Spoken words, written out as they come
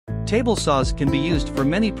Table saws can be used for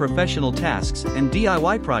many professional tasks and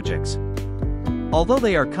DIY projects. Although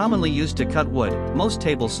they are commonly used to cut wood, most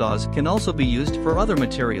table saws can also be used for other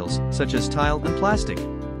materials, such as tile and plastic.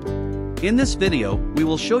 In this video, we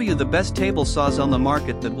will show you the best table saws on the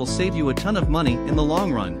market that will save you a ton of money in the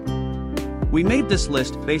long run. We made this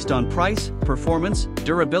list based on price, performance,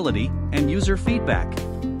 durability, and user feedback.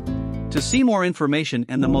 To see more information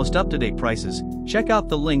and the most up-to-date prices, check out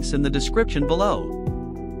the links in the description below.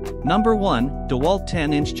 Number 1, DeWalt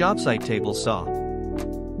 10-inch Jobsite Table Saw.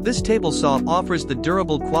 This table saw offers the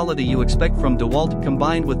durable quality you expect from DeWalt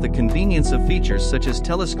combined with the convenience of features such as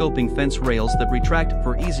telescoping fence rails that retract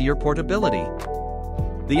for easier portability.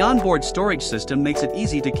 The onboard storage system makes it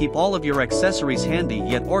easy to keep all of your accessories handy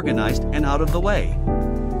yet organized and out of the way.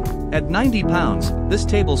 At 90 pounds, this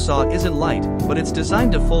table saw isn't light, but it's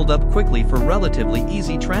designed to fold up quickly for relatively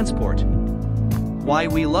easy transport. Why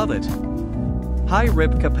we love it. High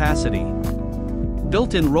rib capacity.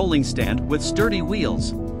 Built-in rolling stand with sturdy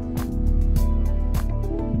wheels.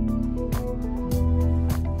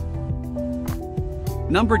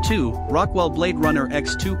 Number 2, Rockwell BladeRunner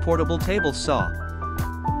X2 Portable Table Saw.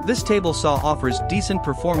 This table saw offers decent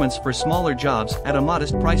performance for smaller jobs at a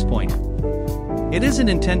modest price point. It isn't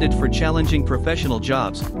intended for challenging professional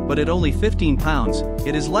jobs, but at only 15 pounds,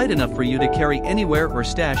 it is light enough for you to carry anywhere or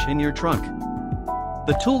stash in your trunk.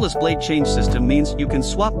 The toolless blade change system means you can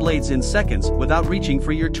swap blades in seconds without reaching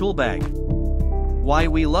for your tool bag. Why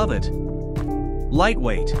we love it.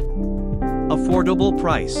 Lightweight. Affordable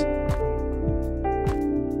price.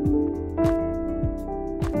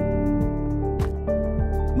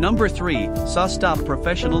 Number 3, SawStop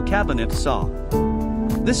Professional Cabinet Saw.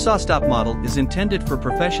 This SawStop model is intended for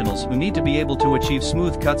professionals who need to be able to achieve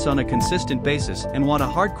smooth cuts on a consistent basis and want a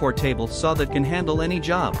hardcore table saw that can handle any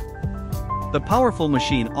job. The powerful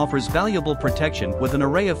machine offers valuable protection with an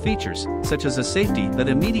array of features, such as a safety that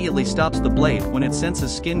immediately stops the blade when it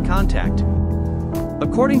senses skin contact.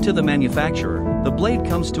 According to the manufacturer, the blade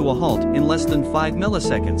comes to a halt in less than 5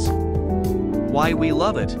 milliseconds. Why we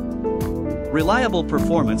love it. Reliable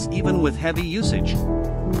performance even with heavy usage.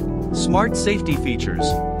 Smart safety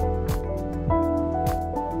features.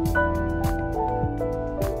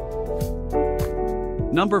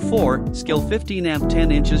 Number 4, Skil 15-amp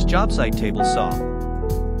 10 inches Jobsite Table Saw.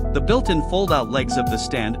 The built-in fold-out legs of the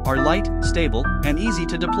stand are light, stable, and easy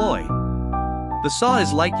to deploy. The saw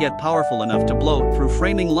is light yet powerful enough to blow through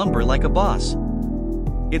framing lumber like a boss.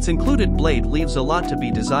 Its included blade leaves a lot to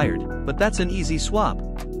be desired, but that's an easy swap.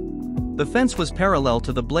 The fence was parallel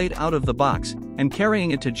to the blade out of the box, and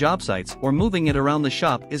carrying it to job sites or moving it around the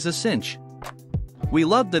shop is a cinch. We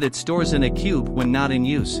love that it stores in a cube when not in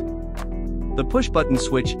use. The push-button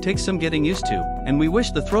switch takes some getting used to, and we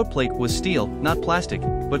wish the throat plate was steel, not plastic,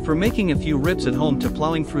 but for making a few ribs at home to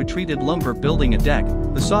plowing through treated lumber building a deck,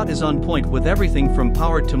 the saw is on point with everything from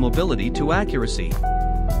power to mobility to accuracy.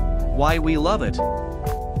 Why we love it.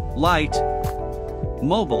 Light.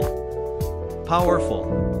 Mobile. Powerful.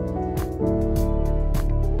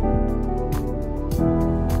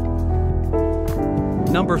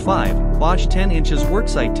 Number 5, Bosch 10 inches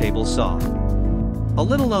Worksite Table Saw. A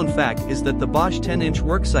little-known fact is that the Bosch 10-inch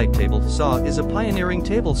Worksite Table Saw is a pioneering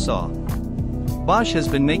table saw. Bosch has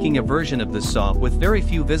been making a version of this saw with very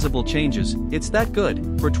few visible changes, it's that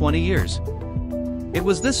good, for 20 years. It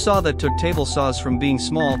was this saw that took table saws from being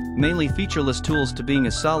small, mainly featureless tools to being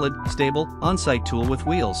a solid, stable, on-site tool with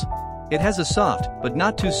wheels. It has a soft, but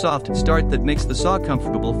not too soft, start that makes the saw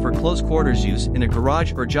comfortable for close quarters use in a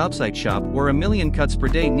garage or job site shop where a million cuts per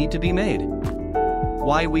day need to be made.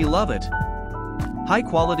 Why we love it. High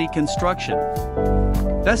quality construction.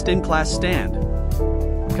 Best in class stand.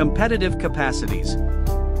 Competitive capacities.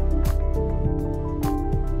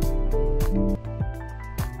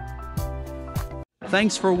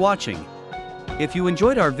 Thanks for watching. If you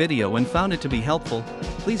enjoyed our video and found it to be helpful,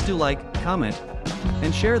 please do like, comment,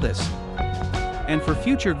 and share this. And for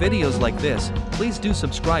future videos like this, please do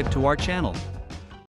subscribe to our channel.